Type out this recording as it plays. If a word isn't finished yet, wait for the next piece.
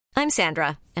I'm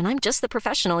Sandra, and I'm just the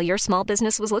professional your small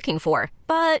business was looking for.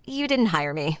 But you didn't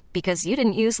hire me because you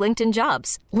didn't use LinkedIn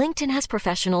Jobs. LinkedIn has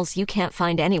professionals you can't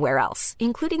find anywhere else,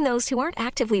 including those who aren't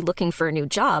actively looking for a new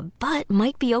job, but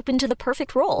might be open to the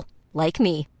perfect role, like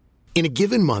me. In a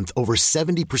given month, over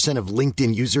 70% of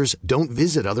LinkedIn users don't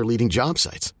visit other leading job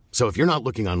sites. So if you're not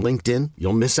looking on LinkedIn,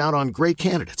 you'll miss out on great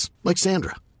candidates like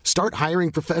Sandra. Start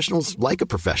hiring professionals like a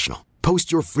professional.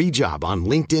 Post your free job on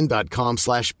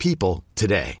linkedin.com/people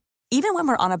today. Even when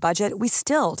we're on a budget, we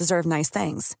still deserve nice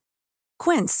things.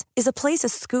 Quince is a place to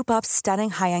scoop up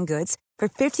stunning high-end goods for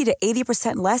 50 to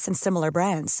 80% less than similar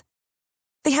brands.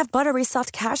 They have buttery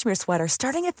soft cashmere sweaters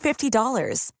starting at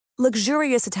 $50,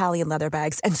 luxurious Italian leather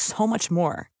bags, and so much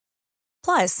more.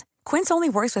 Plus, Quince only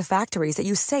works with factories that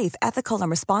use safe, ethical, and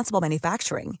responsible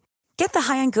manufacturing. Get the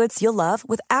high-end goods you'll love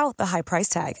without the high price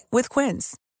tag with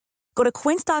Quince. Go to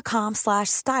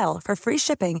quince.com/style for free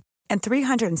shipping and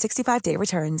 365-day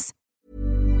returns.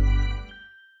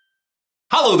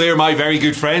 Hello there, my very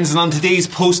good friends, and on today's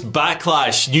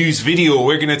post-Backlash news video,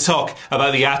 we're going to talk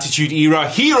about the Attitude Era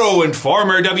hero and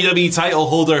former WWE title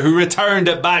holder who returned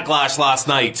at Backlash last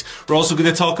night. We're also going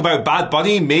to talk about Bad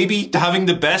Bunny maybe having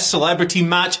the best celebrity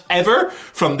match ever.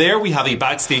 From there, we have a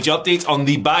backstage update on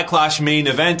the Backlash main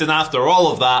event, and after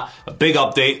all of that, a big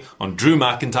update on Drew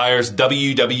McIntyre's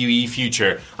WWE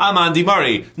future. I'm Andy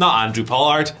Murray, not Andrew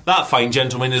Pollard. That fine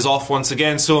gentleman is off once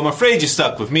again, so I'm afraid you're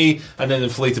stuck with me and an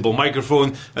inflatable microphone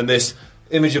and this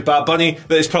image of Bad Bunny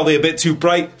that is probably a bit too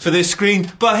bright for this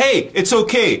screen, but hey, it's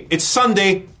okay. It's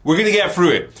Sunday. We're going to get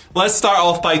through it. Let's start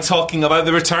off by talking about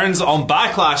the returns on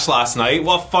Backlash last night.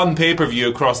 What a fun pay-per-view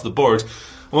across the board.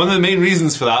 One of the main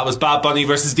reasons for that was Bad Bunny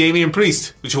versus Damian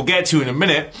Priest, which we'll get to in a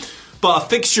minute. But a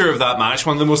fixture of that match,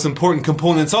 one of the most important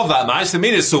components of that match that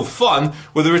made it so fun,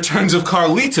 were the returns of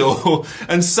Carlito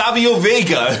and Savio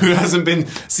Vega, who hasn't been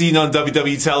seen on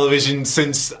WWE television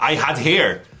since I had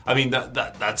hair. I mean,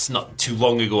 that's not too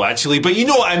long ago, actually, but you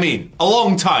know what I mean. A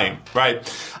long time, right?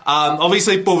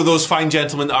 Obviously, both of those fine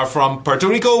gentlemen are from Puerto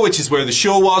Rico, which is where the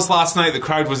show was last night. The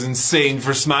crowd was insane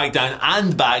for SmackDown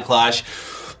and Backlash.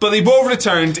 But they both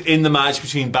returned in the match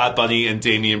between Bad Bunny and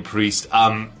Damian Priest.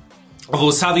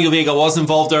 Although Savio Vega was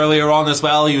involved earlier on as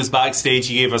well. He was backstage.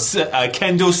 He gave a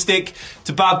kendo stick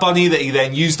to Bad Bunny that he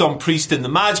then used on Priest in the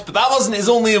match. But that wasn't his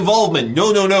only involvement.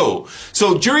 No.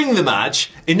 So during the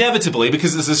match, inevitably,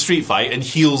 because it's a street fight and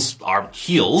heels are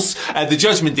heels, the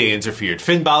Judgment Day interfered.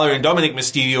 Finn Balor and Dominic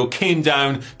Mysterio came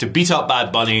down to beat up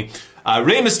Bad Bunny.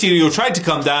 Rey Mysterio tried to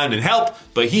come down and help,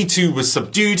 but he too was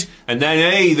subdued. And then,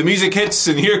 hey, the music hits,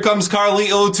 and here comes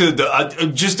Carlito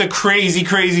to just a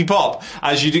crazy pop,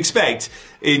 as you'd expect.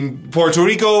 In Puerto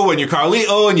Rico, when you're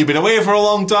Carlito and you've been away for a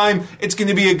long time, it's going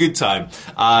to be a good time.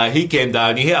 He came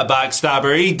down, he hit a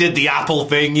backstabber, he did the apple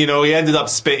thing, he ended up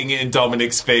spitting it in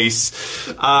Dominic's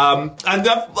face. And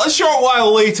a short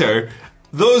while later,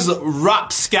 those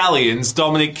rapscallions,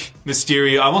 Dominic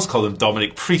Mysterio, I almost called him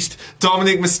Dominic Priest,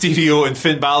 Dominic Mysterio and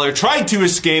Finn Balor tried to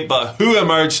escape, but who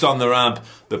emerged on the ramp?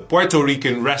 The Puerto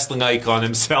Rican wrestling icon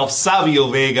himself, Savio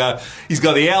Vega. He's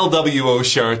got the LWO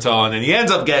shirt on, and he ends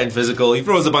up getting physical. He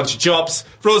throws a bunch of chops,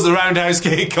 throws the roundhouse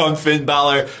kick on Finn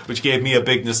Balor, which gave me a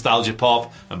big nostalgia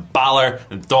pop, and Balor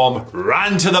and Dom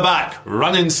ran to the back,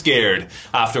 running scared.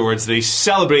 Afterwards, they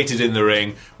celebrated in the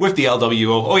ring with the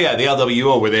LWO. Oh yeah, the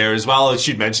LWO were there as well. I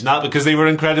should mention that because they were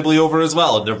incredibly over as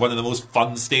well, and they're one of the most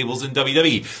fun stables in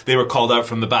WWE. They were called out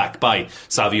from the back by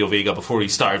Savio Vega before he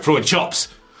started throwing chops.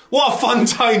 What a fun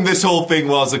time this whole thing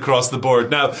was across the board.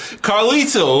 Now,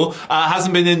 Carlito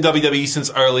hasn't been in WWE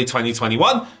since early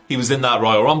 2021. He was in that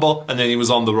Royal Rumble, and then he was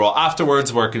on the Raw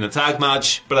afterwards, working a tag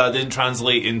match, but that didn't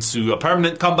translate into a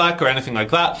permanent comeback or anything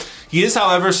like that. He is,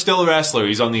 however, still a wrestler.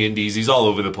 He's on the indies. He's all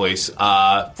over the place.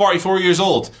 44 years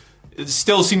old. It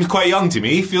still seems quite young to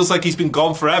me. Feels like he's been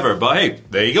gone forever, but hey,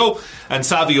 there you go. And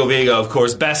Savio Vega, of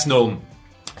course, best known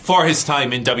for his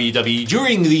time in WWE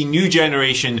during the New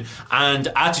Generation and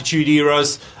Attitude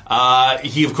eras.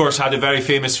 He, of course, had a very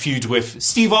famous feud with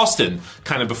Steve Austin,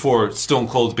 kind of before Stone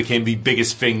Cold became the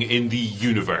biggest thing in the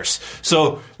universe.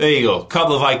 So, there you go.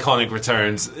 Couple of iconic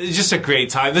returns. It's just a great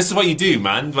time. This is what you do,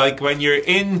 man. Like, when you're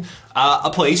in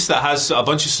a place that has a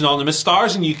bunch of synonymous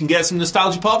stars and you can get some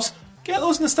nostalgia pops, get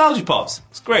those nostalgia pops.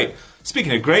 It's great.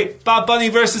 Speaking of great, Bad Bunny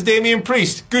versus Damian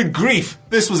Priest. Good grief,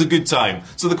 this was a good time.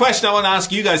 So the question I want to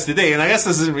ask you guys today, and I guess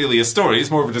this isn't really a story, it's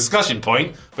more of a discussion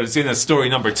point, but it's in a story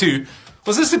number 2.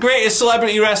 Was this the greatest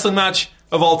celebrity wrestling match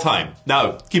of all time?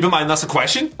 Now, keep in mind that's a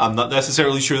question. I'm not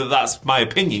necessarily sure that that's my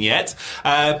opinion yet.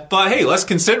 But hey, let's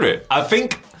consider it. I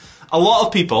think a lot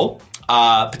of people,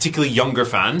 particularly younger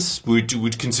fans,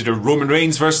 would consider Roman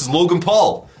Reigns versus Logan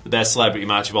Paul the best celebrity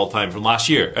match of all time from last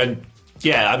year. And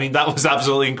yeah, I mean, that was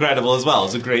absolutely incredible as well. It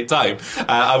was a great time.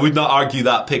 I would not argue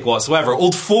that pick whatsoever.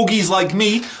 Old fogies like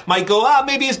me might go,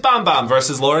 maybe it's Bam Bam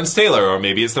versus Lawrence Taylor, or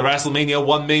maybe it's the WrestleMania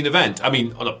 1 main event. I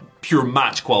mean, on a pure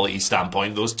match quality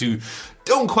standpoint, those two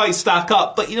don't quite stack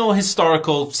up, but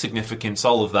historical significance,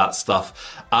 all of that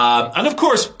stuff. And of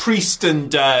course, Priest and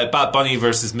Bad Bunny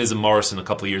versus Miz and Morrison a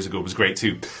couple of years ago was great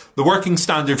too. The working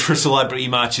standard for celebrity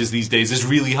matches these days is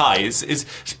really high. It's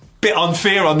bit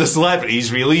unfair on the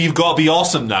celebrities, really. You've got to be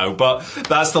awesome now, but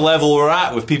that's the level we're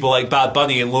at with people like Bad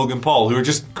Bunny and Logan Paul, who are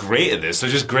just great at this.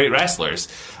 They're just great wrestlers.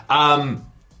 Bad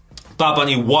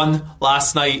Bunny won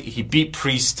last night. He beat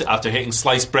Priest after hitting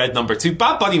sliced bread number 2.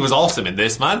 Bad Bunny was awesome in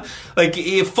this, man. Like,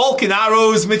 Falcon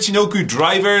Arrows, Michinoku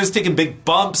drivers, taking big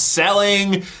bumps,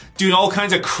 selling, doing all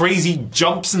kinds of crazy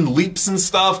jumps and leaps and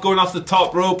stuff, going off the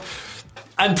top rope.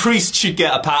 And Priest should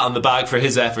get a pat on the back for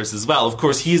his efforts as well. Of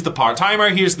course, he's the part-timer.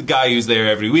 Here's the guy who's there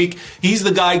every week. He's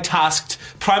the guy tasked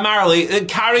primarily,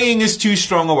 carrying is too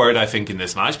strong a word, I think, in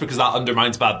this match, because that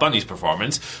undermines Bad Bunny's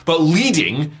performance, but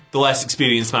leading the less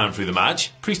experienced man through the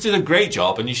match. Priest did a great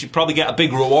job, and you should probably get a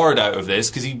big reward out of this,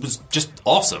 because he was just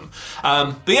awesome.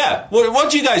 But yeah,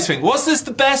 what do you guys think? Was this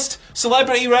the best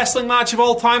celebrity wrestling match of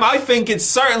all time? I think it's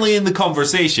certainly in the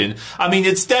conversation. I mean,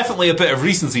 it's definitely a bit of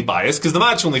recency bias, because the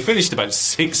match only finished about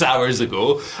 6 hours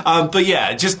ago. But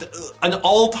yeah, just an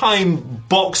all-time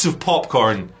box of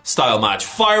popcorn style match.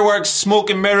 Fireworks, smoke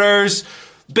and mirrors,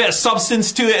 bit of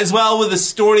substance to it as well, with a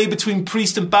story between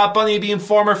Priest and Bad Bunny being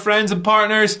former friends and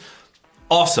partners.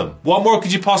 Awesome. What more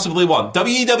could you possibly want?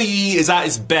 WWE is at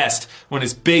its best when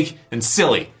it's big and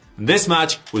silly. And this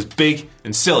match was big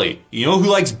and silly. You know who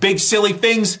likes big silly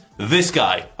things? This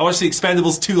guy. I watched The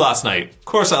Expendables 2 last night. Of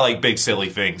course I like big silly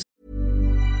things.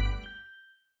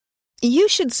 You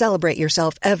should celebrate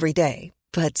yourself every day,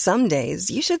 but some days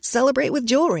you should celebrate with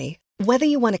jewelry. Whether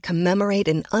you want to commemorate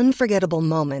an unforgettable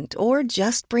moment or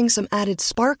just bring some added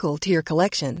sparkle to your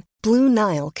collection, Blue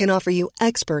Nile can offer you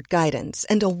expert guidance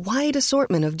and a wide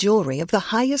assortment of jewelry of the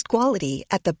highest quality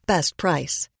at the best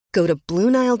price. Go to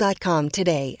BlueNile.com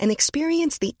today and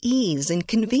experience the ease and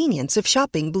convenience of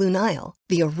shopping Blue Nile,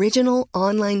 the original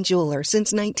online jeweler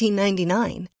since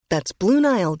 1999. That's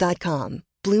BlueNile.com.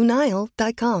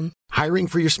 BlueNile.com. Hiring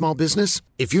for your small business?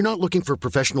 If you're not looking for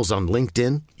professionals on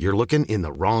LinkedIn, you're looking in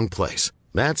the wrong place.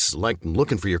 That's like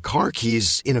looking for your car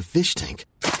keys in a fish tank.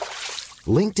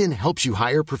 LinkedIn helps you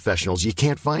hire professionals you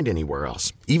can't find anywhere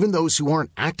else, even those who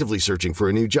aren't actively searching for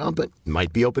a new job but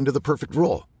might be open to the perfect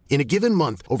role. In a given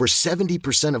month, over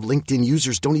 70% of LinkedIn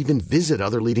users don't even visit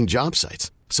other leading job sites.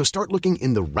 So start looking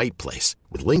in the right place.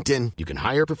 With LinkedIn, you can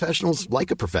hire professionals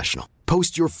like a professional.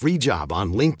 Post your free job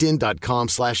on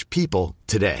linkedin.com/people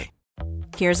today.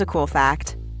 Here's a cool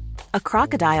fact. A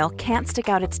crocodile can't stick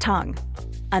out its tongue.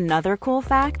 Another cool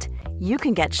fact, you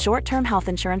can get short-term health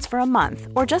insurance for a month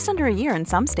or just under a year in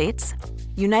some states.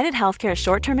 United Healthcare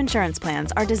short-term insurance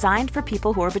plans are designed for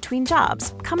people who are between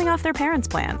jobs, coming off their parents'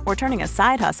 plan, or turning a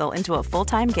side hustle into a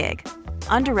full-time gig.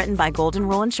 Underwritten by Golden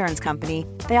Rule Insurance Company,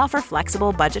 they offer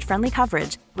flexible, budget-friendly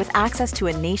coverage with access to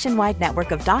a nationwide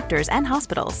network of doctors and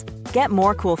hospitals. Get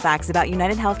more cool facts about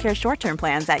United Healthcare short-term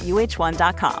plans at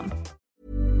uh1.com.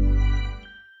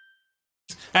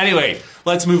 Anyway,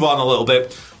 let's move on a little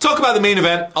bit. Talk about the main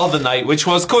event of the night, which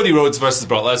was Cody Rhodes versus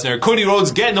Brock Lesnar. Cody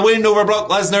Rhodes getting the win over Brock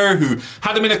Lesnar, who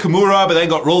had him in a Kimura, but then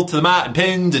got rolled to the mat and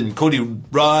pinned, and Cody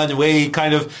ran away,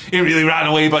 kind of. He didn't really ran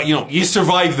away, but, you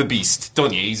survive the beast,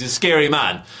 don't you? He's a scary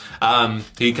man.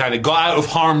 He kind of got out of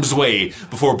harm's way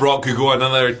before Brock could go on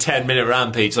another 10-minute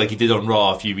rampage like he did on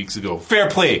Raw a few weeks ago. Fair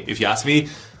play, if you ask me.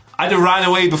 I'd have ran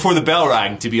away before the bell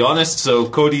rang, to be honest, so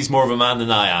Cody's more of a man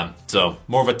than I am. So,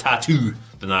 more of a tattoo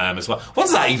than I am as well. What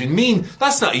does that even mean?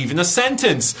 That's not even a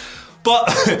sentence. But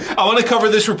I want to cover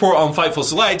this report on Fightful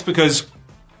Select because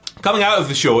coming out of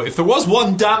the show, if there was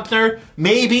one dampener,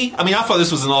 maybe. I mean, I thought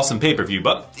this was an awesome pay-per-view,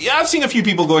 but yeah, I've seen a few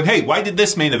people going, hey, why did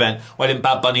this main event? Why didn't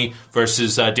Bad Bunny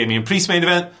versus Damian Priest main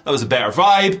event? That was a better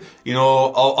vibe.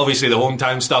 Obviously the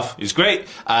hometown stuff is great.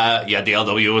 The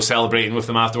LWO celebrating with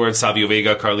them afterwards. Savio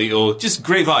Vega, Carlito. Just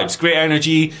great vibes, great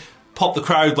energy. Pop the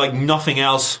crowd like nothing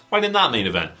else. Why didn't that main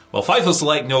event? Well, Fightful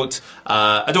Select note,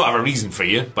 I don't have a reason for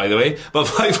you, by the way, but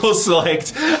Fightful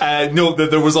Select note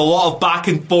that there was a lot of back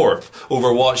and forth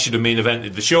over what should have main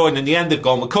evented the show, and in the end they've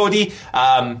gone with Cody.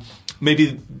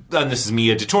 maybe, and this is me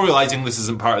editorializing, this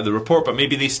isn't part of the report, but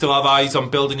maybe they still have eyes on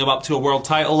building him up to a world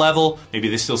title level. Maybe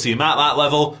they still see him at that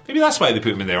level. Maybe that's why they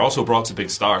put him in there. Also, Brock's a big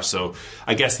star, so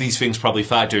I guess these things probably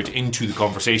factored into the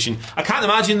conversation. I can't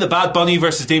imagine that Bad Bunny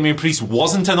versus Damian Priest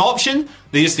wasn't an option.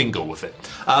 They just didn't go with it.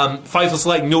 Fightful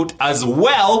Select note as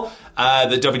well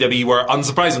that WWE were,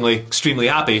 unsurprisingly, extremely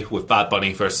happy with Bad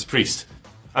Bunny versus Priest.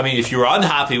 I mean, if you're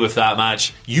unhappy with that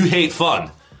match, you hate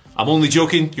fun. I'm only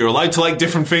joking. You're allowed to like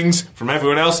different things from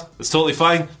everyone else. That's totally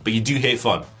fine, but you do hate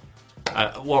fun.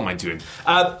 What am I doing?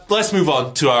 Let's move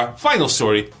on to our final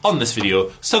story on this video.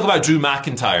 Let's talk about Drew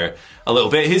McIntyre a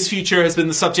little bit. His future has been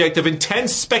the subject of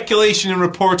intense speculation and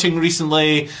reporting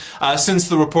recently, since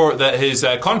the report that his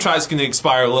contract is going to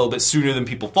expire a little bit sooner than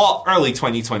people thought, early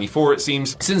 2024 it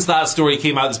seems. Since that story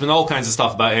came out, there's been all kinds of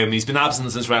stuff about him. He's been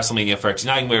absent since WrestleMania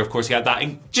 39, where of course he had that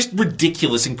just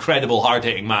ridiculous, incredible,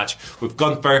 hard-hitting match with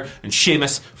Gunther and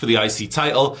Sheamus for the IC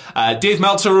title. Dave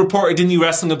Meltzer reported in the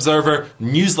Wrestling Observer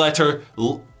newsletter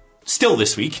still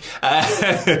this week,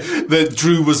 that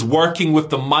Drew was working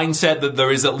with the mindset that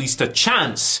there is at least a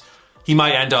chance he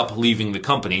might end up leaving the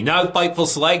company. Now, Fightful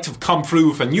Select have come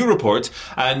through with a new report,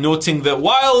 noting that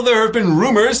while there have been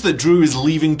rumours that Drew is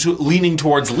leaning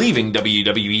towards leaving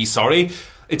WWE,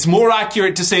 it's more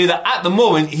accurate to say that at the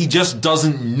moment he just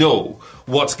doesn't know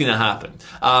what's going to happen.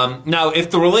 Now, if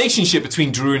the relationship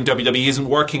between Drew and WWE isn't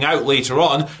working out later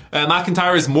on,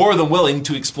 McIntyre is more than willing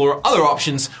to explore other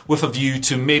options with a view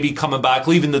to maybe coming back,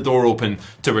 leaving the door open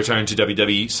to return to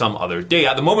WWE some other day.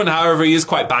 At the moment, however, he is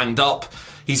quite banged up.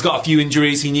 He's got a few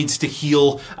injuries he needs to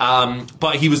heal,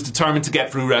 but he was determined to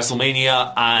get through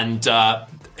WrestleMania, and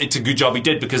it's a good job he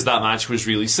did because that match was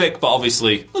really sick. But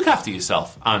obviously, look after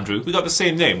yourself, Andrew. We got the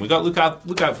same name. We got to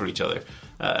look out for each other.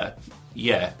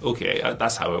 Yeah, okay,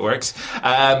 that's how it works.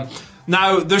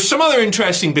 Now, there's some other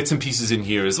interesting bits and pieces in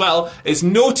here as well. It's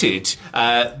noted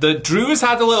that Drew has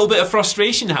had a little bit of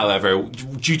frustration, however,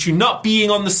 due to not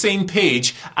being on the same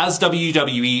page as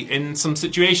WWE in some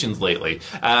situations lately.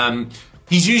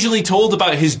 He's usually told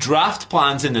about his draft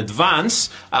plans in advance,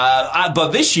 but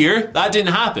this year, that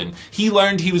didn't happen. He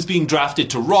learned he was being drafted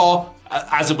to Raw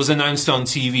as it was announced on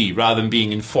TV, rather than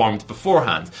being informed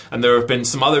beforehand. And there have been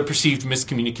some other perceived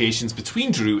miscommunications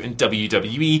between Drew and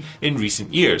WWE in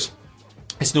recent years.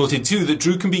 It's noted too that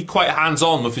Drew can be quite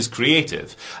hands-on with his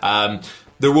creative.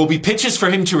 There will be pitches for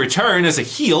him to return as a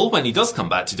heel when he does come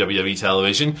back to WWE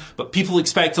television, but people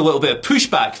expect a little bit of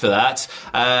pushback for that,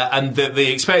 and that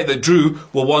they expect that Drew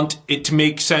will want it to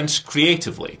make sense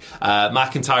creatively.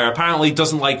 McIntyre apparently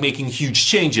doesn't like making huge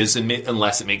changes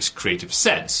unless it makes creative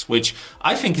sense, which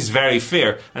I think is very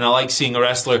fair, and I like seeing a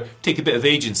wrestler take a bit of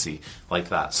agency like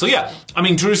that. So yeah, I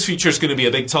mean, Drew's future is going to be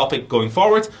a big topic going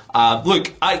forward.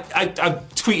 Look, I've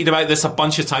tweeted about this a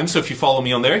bunch of times, so if you follow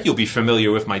me on there, you'll be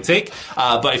familiar with my take.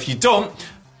 But if you don't,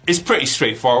 it's pretty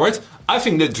straightforward. I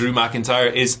think that Drew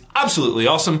McIntyre is absolutely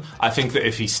awesome. I think that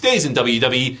if he stays in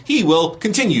WWE, he will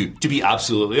continue to be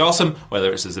absolutely awesome,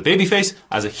 whether it's as a babyface,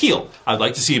 as a heel. I'd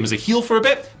like to see him as a heel for a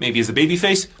bit, maybe as a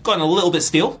babyface. Gotten a little bit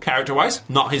stale, character-wise.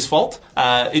 Not his fault.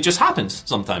 It just happens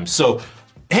sometimes. So,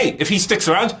 hey, if he sticks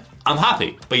around, I'm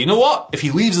happy. But you know what? If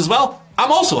he leaves as well,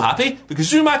 I'm also happy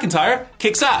because Drew McIntyre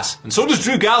kicks ass, and so does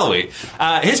Drew Galloway.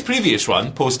 His previous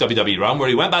run, post-WWE run, where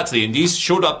he went back to the Indies,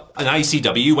 showed up in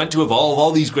ICW, went to Evolve,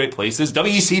 all these great places,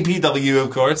 WCPW,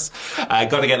 of course,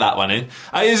 got to get that one in,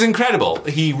 is incredible.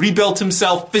 He rebuilt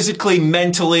himself physically,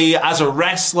 mentally, as a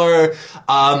wrestler.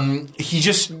 He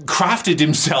just crafted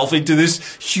himself into this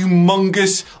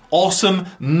humongous, awesome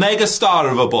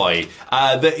megastar of a boy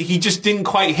that he just didn't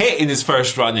quite hit in his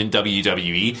first run in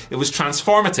WWE. It was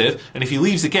transformative, and if he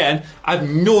leaves again, I've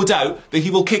no doubt that he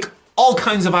will kick all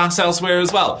kinds of ass elsewhere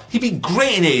as well. He'd be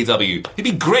great in AEW. He'd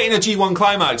be great in a G1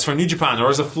 Climax for New Japan or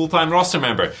as a full-time roster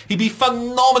member. He'd be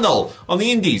phenomenal on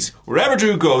the Indies. Wherever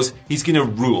Drew goes, he's gonna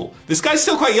rule. This guy's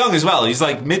still quite young as well. He's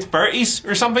like mid-30s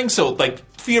or something, so like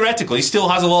theoretically still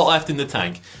has a lot left in the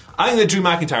tank. I think that Drew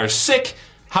McIntyre is sick.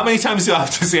 How many times do I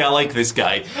have to say I like this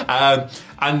guy?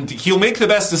 And he'll make the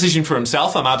best decision for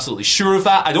himself. I'm absolutely sure of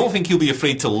that. I don't think he'll be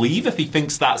afraid to leave if he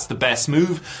thinks that's the best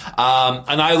move.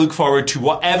 And I look forward to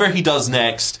whatever he does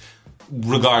next,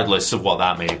 regardless of what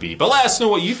that may be. But let us know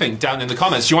what you think down in the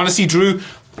comments. Do you want to see Drew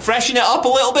freshen it up a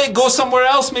little bit, go somewhere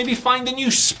else, maybe find a new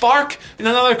spark in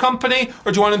another company?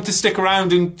 Or do you want him to stick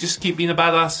around and just keep being a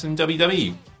badass in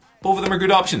WWE? Both of them are good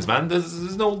options, man.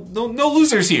 There's no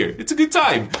losers here. It's a good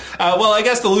time. Well, I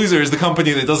guess the loser is the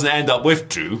company that doesn't end up with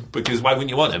Drew, because why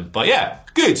wouldn't you want him? But yeah,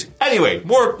 good. Anyway,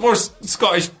 more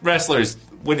Scottish wrestlers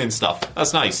winning stuff.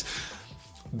 That's nice.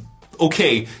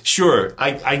 okay, sure,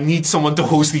 I need someone to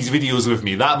host these videos with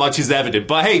me. That much is evident.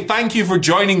 But hey, thank you for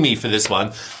joining me for this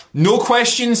one. No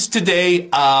questions today.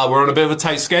 We're on a bit of a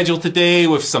tight schedule today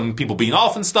with some people being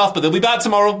off and stuff, but they'll be back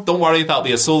tomorrow. Don't worry, that'll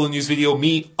be a solo news video.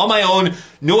 Me on my own,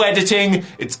 no editing.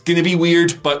 It's going to be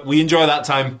weird, but we enjoy that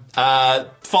time.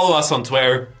 Follow us on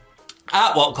Twitter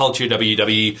at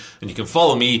WhatCultureWWE, and you can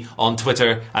follow me on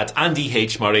Twitter at Andy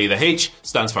H. Murray. The H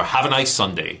stands for Have a Nice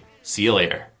Sunday. See you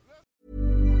later.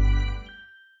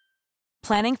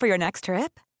 Planning for your next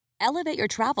trip? Elevate your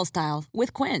travel style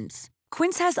with Quince.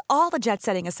 Quince has all the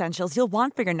jet-setting essentials you'll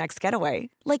want for your next getaway,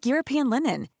 like European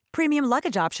linen, premium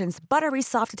luggage options, buttery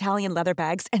soft Italian leather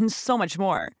bags, and so much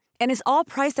more. And is all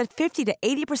priced at 50 to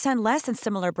 80% less than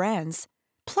similar brands.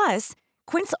 Plus,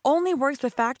 Quince only works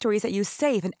with factories that use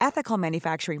safe and ethical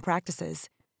manufacturing practices.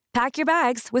 Pack your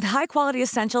bags with high-quality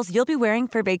essentials you'll be wearing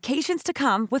for vacations to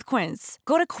come with Quince.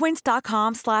 Go to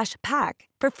quince.com/pack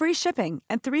for free shipping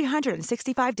and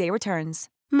 365-day returns.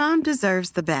 Mom deserves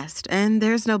the best, and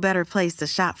there's no better place to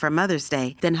shop for Mother's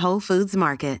Day than Whole Foods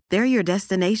Market. They're your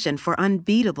destination for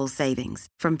unbeatable savings,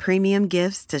 from premium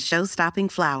gifts to show-stopping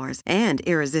flowers and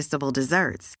irresistible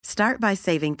desserts. Start by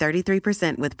saving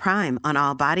 33% with Prime on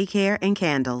all body care and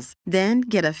candles. Then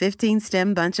get a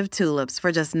 15-stem bunch of tulips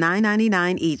for just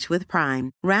 $9.99 each with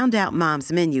Prime. Round out Mom's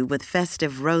menu with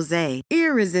festive rosé,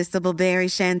 irresistible berry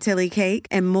chantilly cake,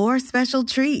 and more special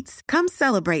treats. Come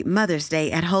celebrate Mother's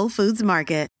Day at Whole Foods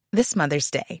Market. This Mother's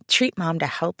Day, treat mom to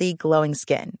healthy, glowing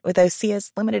skin with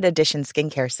Osea's limited edition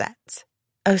skincare sets.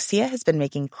 Osea has been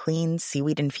making clean,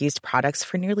 seaweed-infused products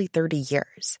for nearly 30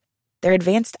 years. Their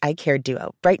advanced eye care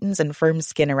duo brightens and firms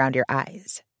skin around your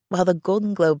eyes, while the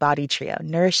Golden Glow Body Trio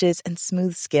nourishes and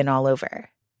smooths skin all over.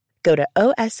 Go to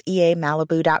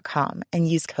OSEAMalibu.com and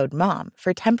use code MOM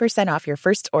for 10% off your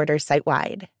first order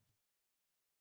site-wide.